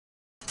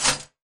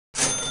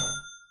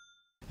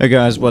Hey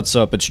guys, what's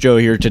up? It's Joe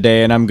here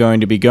today, and I'm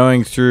going to be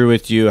going through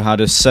with you how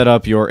to set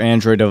up your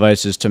Android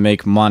devices to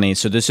make money.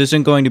 So this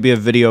isn't going to be a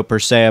video per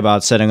se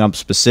about setting up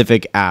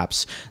specific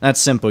apps. That's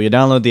simple. You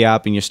download the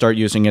app and you start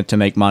using it to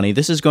make money.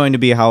 This is going to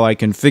be how I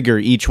configure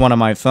each one of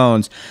my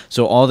phones.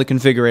 So all the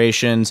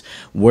configurations,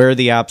 where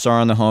the apps are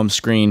on the home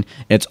screen,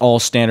 it's all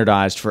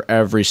standardized for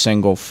every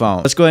single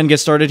phone. Let's go ahead and get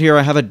started here.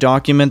 I have a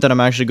document that I'm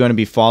actually going to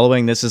be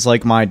following. This is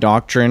like my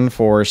doctrine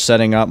for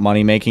setting up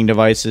money-making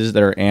devices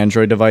that are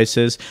Android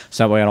devices.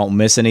 So that way I don't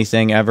miss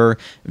anything ever.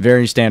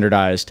 Very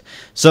standardized.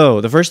 So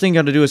the first thing you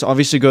got to do is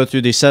obviously go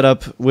through the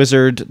setup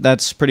wizard.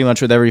 That's pretty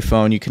much with every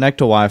phone. You connect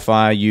to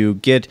Wi-Fi, you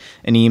get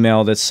an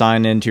email that's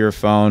signed into your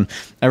phone.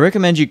 I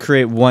recommend you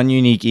create one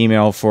unique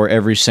email for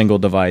every single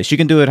device. You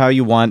can do it how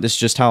you want. This is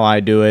just how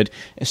I do it.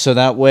 So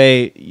that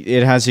way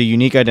it has a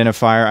unique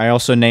identifier. I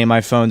also name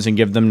my phones and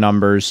give them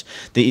numbers.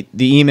 The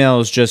email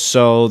is just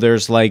so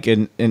there's like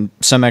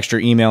some extra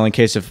email in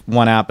case if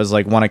one app is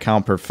like one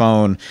account per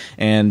phone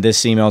and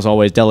this email is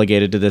always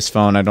delegated to this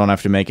phone. I don't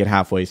have to make it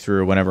halfway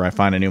through whenever I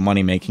find a new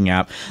money-making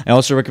app. I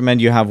also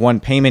recommend you have one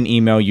payment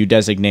email you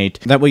designate.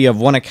 That way you have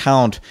one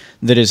account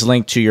that is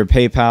linked to your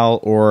PayPal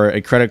or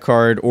a credit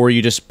card, or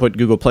you just put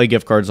Google Play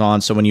gift cards on,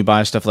 so when you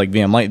buy stuff like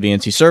VM Lite,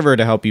 VNC Server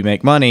to help you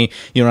make money,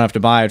 you don't have to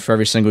buy it for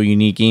every single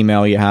unique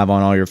email you have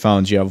on all your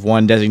phones. You have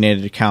one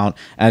designated account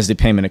as the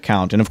payment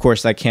account, and of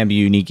course that can be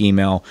a unique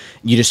email.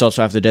 You just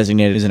also have to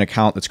designate it as an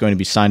account that's going to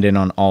be signed in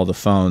on all the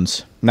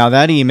phones. Now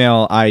that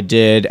email I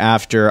did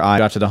after I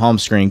got to the home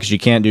screen, because you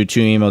can't do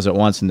two emails at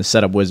once in the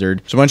setup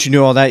wizard. So once you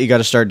do all that, you got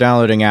to start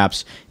downloading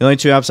apps. The only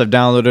two apps I've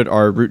downloaded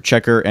are Root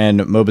Checker and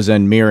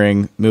Mobizen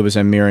Mirroring.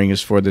 Mobizen Mirroring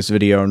is for this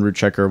video, and Root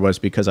Checker was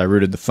because I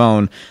rooted the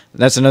phone.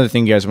 That's another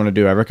thing you guys want to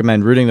do. I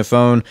recommend rooting the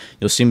phone.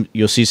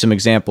 You'll see some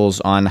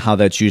examples on how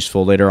that's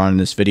useful later on in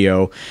this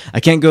video. I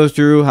can't go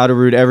through how to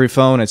root every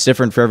phone. It's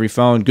different for every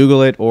phone.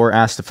 Google it or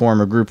ask the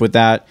forum or group with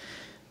that.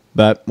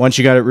 But once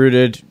you got it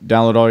rooted,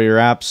 download all your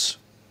apps.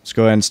 Let's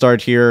go ahead and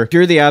start here.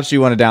 Here are the apps you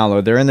want to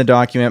download. They're in the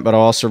document, but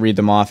I'll also read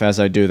them off as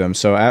I do them.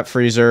 So App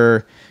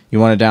Freezer, you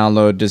want to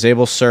download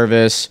Disable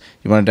Service,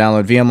 you want to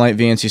download VM Lite,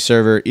 VNC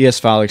Server, ES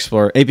File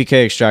Explorer,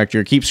 APK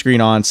Extractor, Keep Screen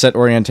On, Set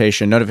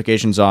Orientation,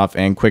 Notifications Off,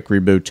 and Quick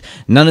Reboot.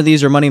 None of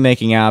these are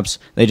money-making apps.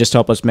 They just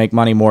help us make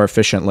money more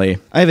efficiently.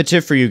 I have a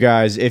tip for you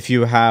guys if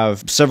you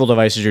have several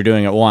devices you're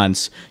doing at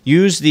once.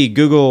 Use the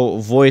Google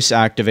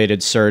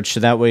voice-activated search,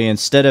 so that way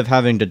instead of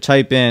having to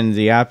type in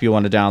the app you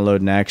want to download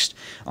next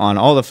on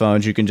all the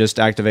phones, you can just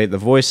activate the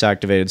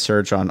voice-activated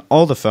search on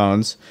all the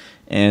phones,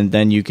 and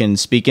then you can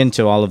speak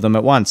into all of them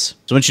at once.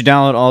 So once you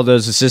download all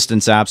those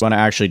assistance apps, you want to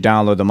actually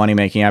download the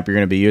money-making app you're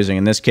going to be using.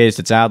 In this case,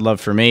 it's AdLove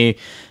for me.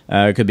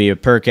 It could be a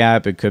perk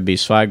app. It could be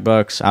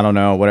Swagbucks. I don't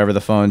know. Whatever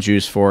the phone's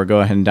used for, go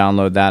ahead and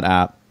download that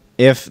app.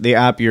 If the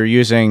app you're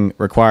using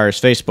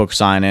requires Facebook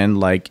sign-in,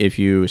 like if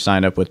you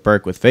signed up with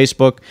Perk with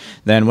Facebook,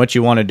 then what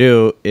you want to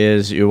do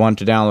is you want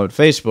to download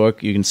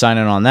Facebook. You can sign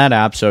in on that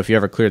app, so if you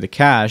ever clear the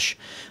cache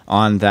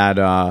on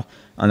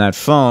that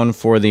phone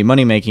for the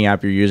money-making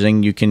app you're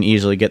using, you can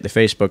easily get the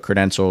Facebook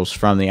credentials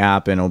from the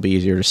app and it'll be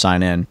easier to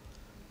sign in.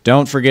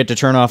 Don't forget to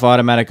turn off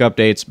automatic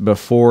updates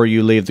before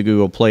you leave the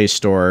Google Play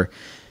Store.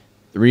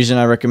 The reason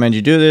I recommend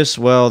you do this,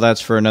 well,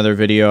 that's for another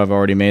video. I've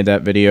already made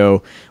that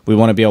video. We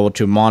want to be able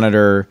to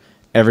monitor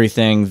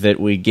everything that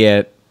we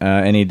get,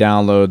 any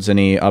downloads,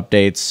 any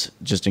updates,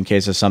 just in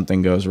case if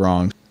something goes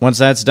wrong. Once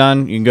that's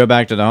done, you can go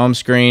back to the home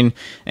screen,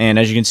 and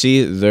as you can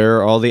see, there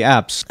are all the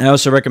apps. I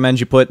also recommend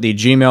you put the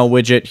Gmail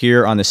widget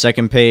here on the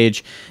second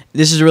page.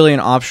 This is really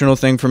an optional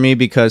thing for me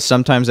because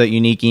sometimes that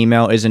unique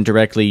email isn't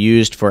directly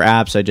used for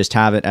apps. I just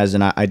have it as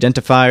an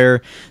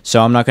identifier,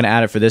 so I'm not going to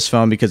add it for this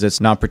phone because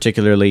it's not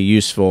particularly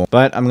useful.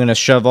 But I'm going to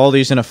shove all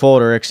these in a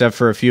folder except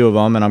for a few of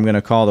them, and I'm going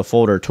to call the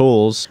folder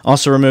Tools.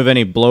 Also remove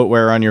any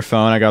bloatware on your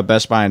phone. I got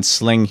Best Buy and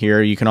Sling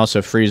here. You can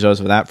also freeze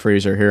those with App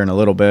Freezer here in a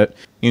little bit.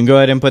 You can go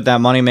ahead and put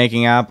that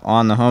money-making app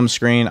on the home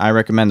screen. I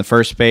recommend the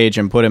first page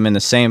and put them in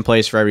the same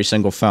place for every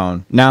single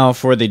phone. Now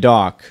for the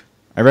dock.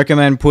 I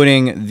recommend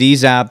putting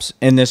these apps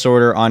in this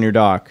order on your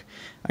dock.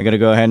 I got to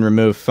go ahead and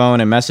remove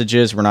phone and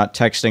messages. We're not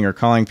texting or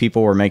calling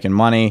people. We're making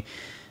money.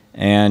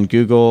 And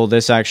Google,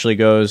 this actually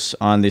goes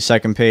on the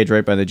second page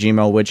right by the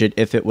Gmail widget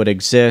if it would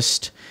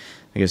exist.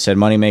 Like I said,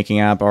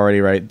 money-making app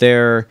already right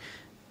there.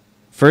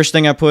 First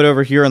thing I put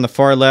over here on the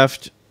far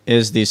left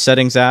is the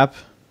settings app.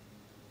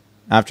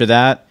 After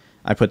that,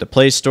 I put the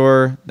Play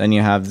Store, then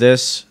you have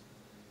this,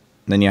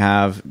 then you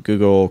have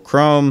Google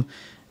Chrome,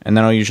 and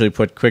then I'll usually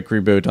put Quick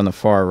Reboot on the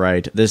far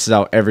right. This is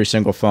how every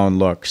single phone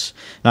looks.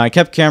 Now, I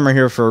kept camera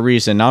here for a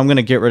reason. Now I'm going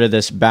to get rid of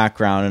this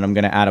background, and I'm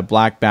going to add a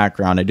black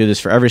background. I do this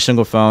for every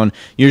single phone.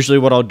 Usually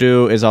what I'll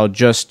do is I'll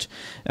just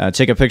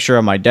take a picture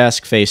of my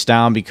desk face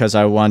down because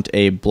I want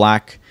a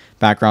black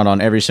background on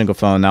every single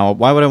phone. Now,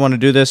 why would I want to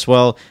do this?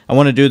 Well, I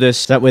want to do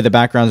this that way the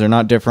backgrounds are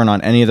not different on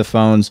any of the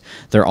phones.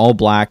 They're all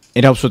black.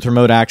 It helps with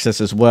remote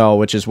access as well,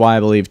 which is why I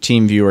believe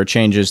TeamViewer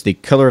changes the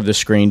color of the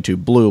screen to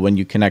blue when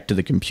you connect to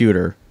the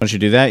computer. Once you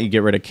do that, you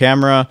get rid of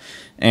camera.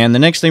 And the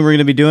next thing we're going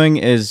to be doing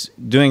is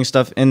doing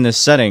stuff in the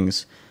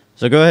settings.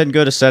 So go ahead and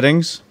go to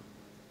Settings.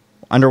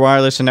 under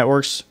wireless and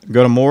networks,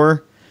 go to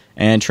more,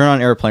 and turn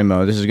on airplane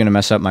mode. This is going to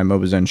mess up my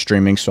MobiZen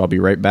streaming, so I'll be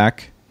right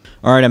back.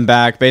 Alright, I'm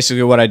back.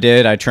 Basically what I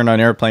did, I turned on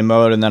airplane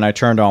mode and then I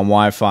turned on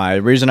Wi-Fi.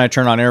 The reason I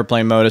turned on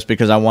airplane mode is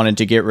because I wanted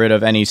to get rid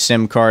of any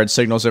SIM card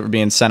signals that were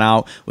being sent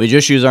out. We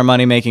just use our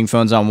money-making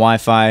phones on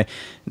Wi-Fi.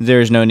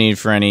 There's no need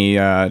for any,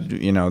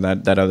 you know,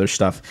 that other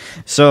stuff.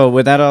 So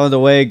with that out of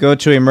the way, go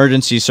to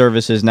emergency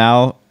services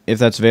now, if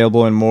that's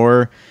available and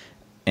more.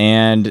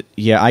 And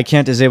yeah, I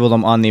can't disable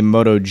them on the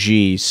Moto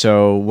G.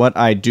 So what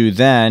I do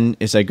then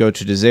is I go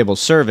to disable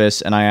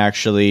service and I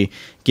actually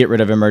get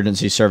rid of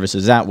emergency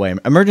services that way.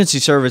 Emergency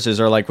services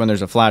are like when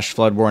there's a flash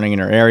flood warning in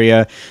your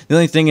area. The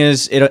only thing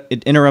is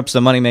it interrupts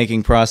the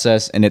money-making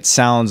process and it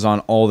sounds on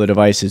all the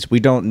devices. We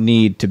don't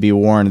need to be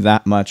warned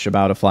that much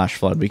about a flash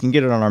flood. We can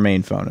get it on our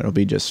main phone. It'll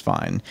be just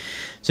fine.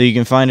 So you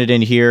can find it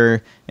in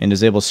here in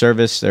disable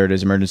service. There it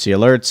is, emergency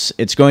alerts.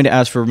 It's going to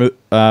ask for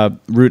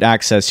root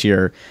access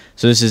here.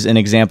 So this is an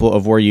example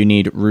of where you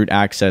need root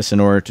access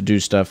in order to do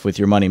stuff with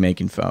your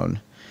money-making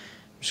phone.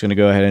 I'm just going to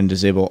go ahead and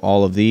disable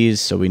all of these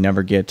so we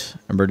never get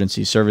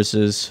emergency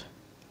services.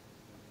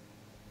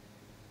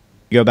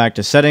 You go back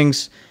to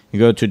settings. You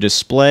go to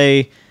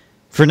display.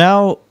 For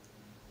now,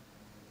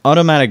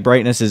 automatic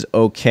brightness is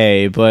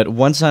okay, but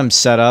once I'm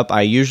set up,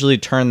 I usually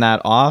turn that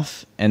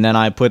off, and then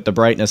I put the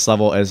brightness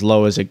level as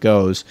low as it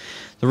goes.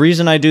 The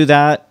reason I do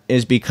that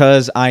is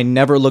because I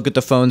never look at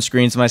the phone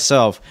screens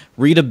myself.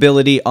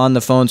 Readability on the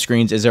phone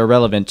screens is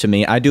irrelevant to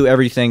me. I do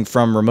everything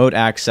from remote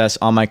access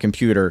on my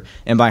computer,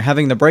 and by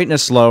having the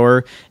brightness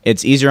lower,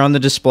 it's easier on the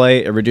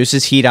display, it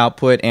reduces heat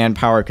output and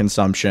power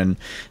consumption.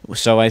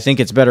 So I think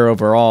it's better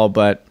overall,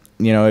 but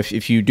you know,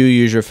 if you do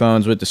use your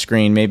phones with the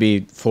screen,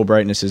 maybe full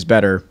brightness is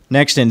better.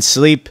 Next, in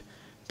sleep,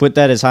 put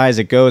that as high as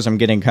it goes. I'm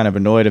getting kind of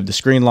annoyed of the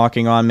screen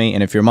locking on me,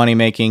 and if you're money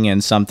making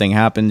and something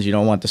happens, you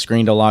don't want the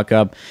screen to lock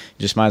up,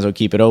 you just might as well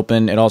keep it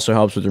open. It also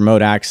helps with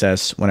remote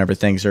access whenever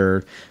things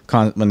are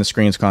when the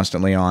screen's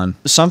constantly on.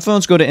 Some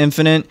phones go to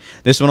infinite.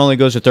 This one only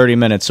goes to 30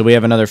 minutes, so we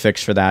have another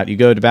fix for that. You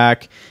go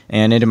back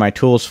and into my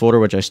tools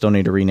folder, which I still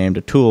need to rename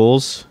to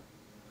tools.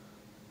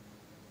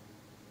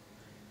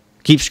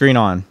 Keep screen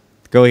on.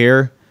 Go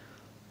here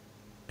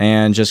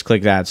and just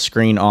click that,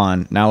 screen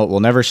on. Now it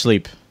will never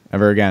sleep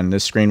ever again.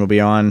 This screen will be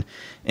on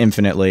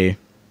infinitely.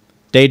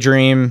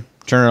 Daydream,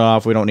 turn it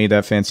off. We don't need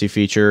that fancy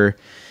feature.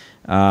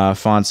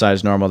 Font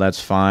size normal,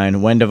 that's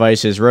fine. When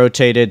device is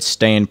rotated,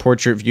 stay in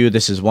portrait view.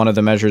 This is one of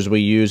the measures we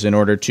use in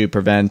order to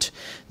prevent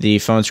the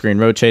phone screen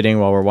rotating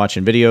while we're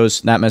watching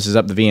videos. That messes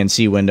up the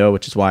VNC window,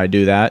 which is why I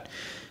do that.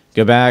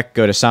 Go back,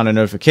 go to sound and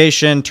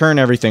notification, turn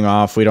everything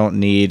off. We don't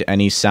need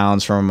any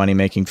sounds from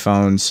money-making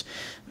phones.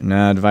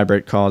 No, the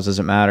vibrate calls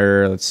doesn't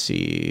matter. Let's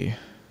see.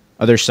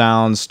 Other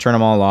sounds, turn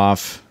them all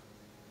off.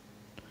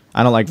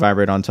 I don't like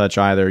vibrate on touch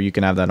either. You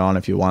can have that on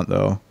if you want,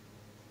 though.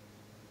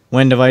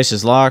 When device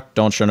is locked,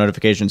 don't show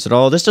notifications at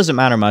all. This doesn't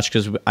matter much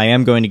because I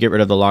am going to get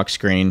rid of the lock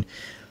screen.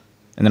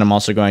 And then I'm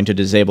also going to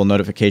disable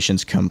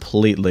notifications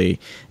completely.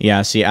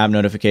 Yeah, see, app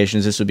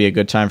notifications. This would be a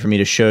good time for me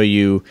to show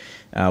you,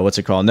 what's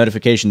it called,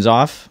 notifications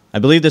off. I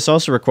believe this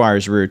also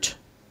requires root.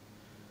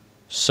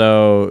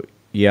 So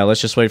yeah,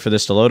 let's just wait for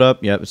this to load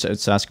up. Yep,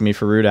 it's asking me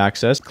for root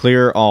access.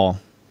 Clear all.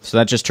 So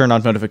that just turned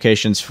on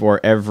notifications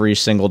for every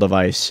single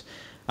device.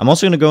 I'm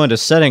also going to go into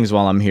settings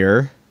while I'm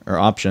here, or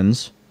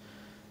options,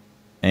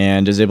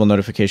 and disable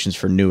notifications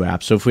for new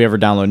apps. So if we ever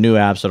download new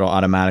apps, it'll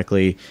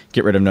automatically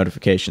get rid of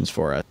notifications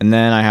for us. And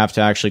then I have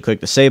to actually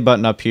click the save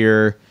button up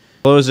here,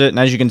 close it, and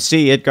as you can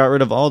see, it got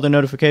rid of all the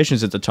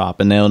notifications at the top,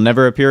 and they'll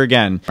never appear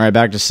again. All right,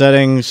 back to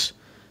settings,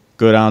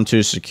 go down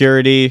to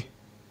security,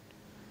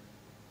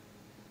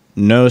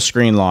 no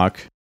screen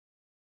lock.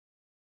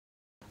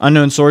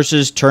 Unknown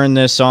sources, turn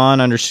this on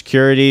under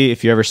security.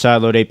 If you ever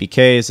sideload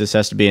APKs, this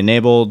has to be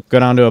enabled. Go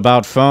down to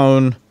about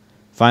phone,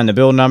 find the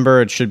build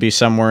number. It should be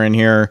somewhere in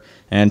here,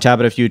 and tap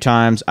it a few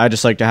times. I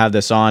just like to have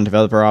this on.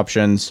 Developer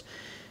options.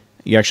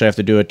 You actually have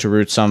to do it to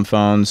root some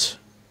phones.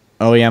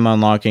 OEM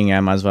unlocking,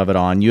 yeah, might as well have it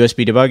on.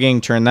 USB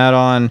debugging, turn that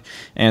on,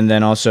 and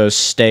then also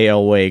stay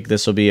awake.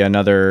 This will be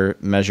another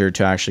measure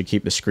to actually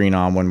keep the screen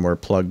on when we're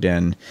plugged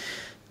in.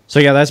 So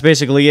yeah, that's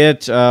basically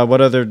it.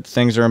 What other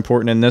things are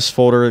important in this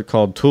folder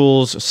called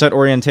tools? Set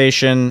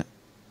orientation.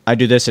 I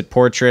do this at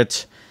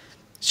portrait.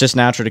 It's just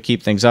natural to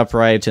keep things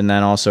upright, and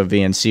then also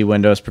VNC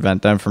windows,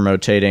 prevent them from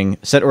rotating.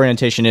 Set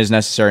orientation is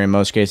necessary in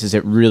most cases.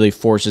 It really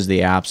forces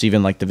the apps,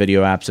 even like the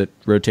video apps that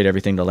rotate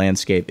everything to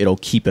landscape. It'll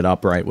keep it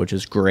upright, which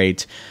is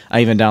great. I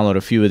even download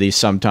a few of these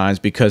sometimes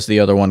because the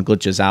other one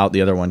glitches out,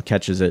 the other one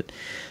catches it.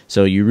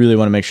 So you really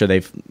want to make sure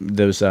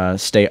those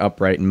stay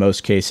upright in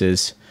most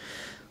cases.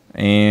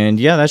 And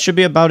yeah, that should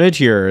be about it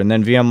here. And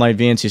then VM Lite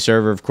VNC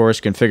server, of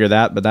course, configure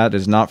that, but that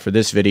is not for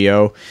this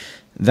video.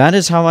 That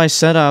is how I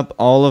set up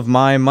all of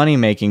my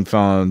money-making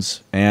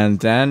phones, and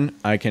then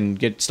I can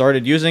get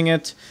started using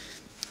it.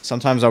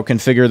 Sometimes I'll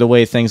configure the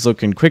way things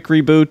look in Quick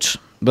Reboot,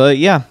 but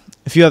yeah,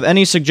 if you have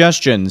any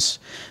suggestions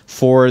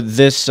for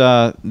this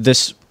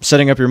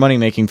setting up your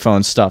money-making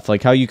phone stuff,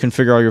 like how you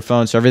configure all your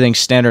phones so everything's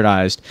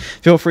standardized,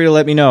 feel free to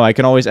let me know. I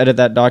can always edit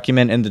that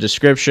document in the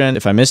description.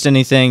 If I missed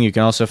anything, you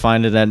can also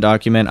find it in that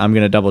document. I'm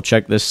going to double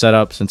check this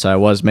setup since I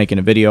was making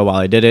a video while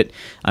I did it.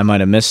 I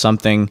might have missed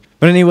something.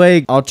 But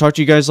anyway, I'll talk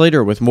to you guys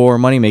later with more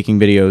money-making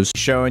videos.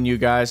 Showing you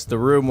guys the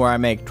room where I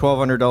make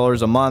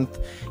 $1,200 a month.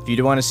 If you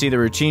do want to see the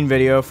routine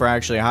video for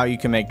actually how you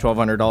can make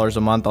 $1,200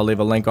 a month, I'll leave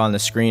a link on the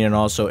screen and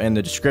also in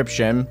the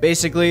description.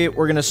 Basically,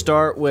 we're going to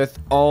start with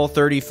all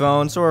 30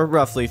 phones, or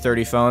roughly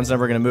 30 phones, then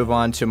we're going to move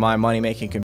on to my money-making computer.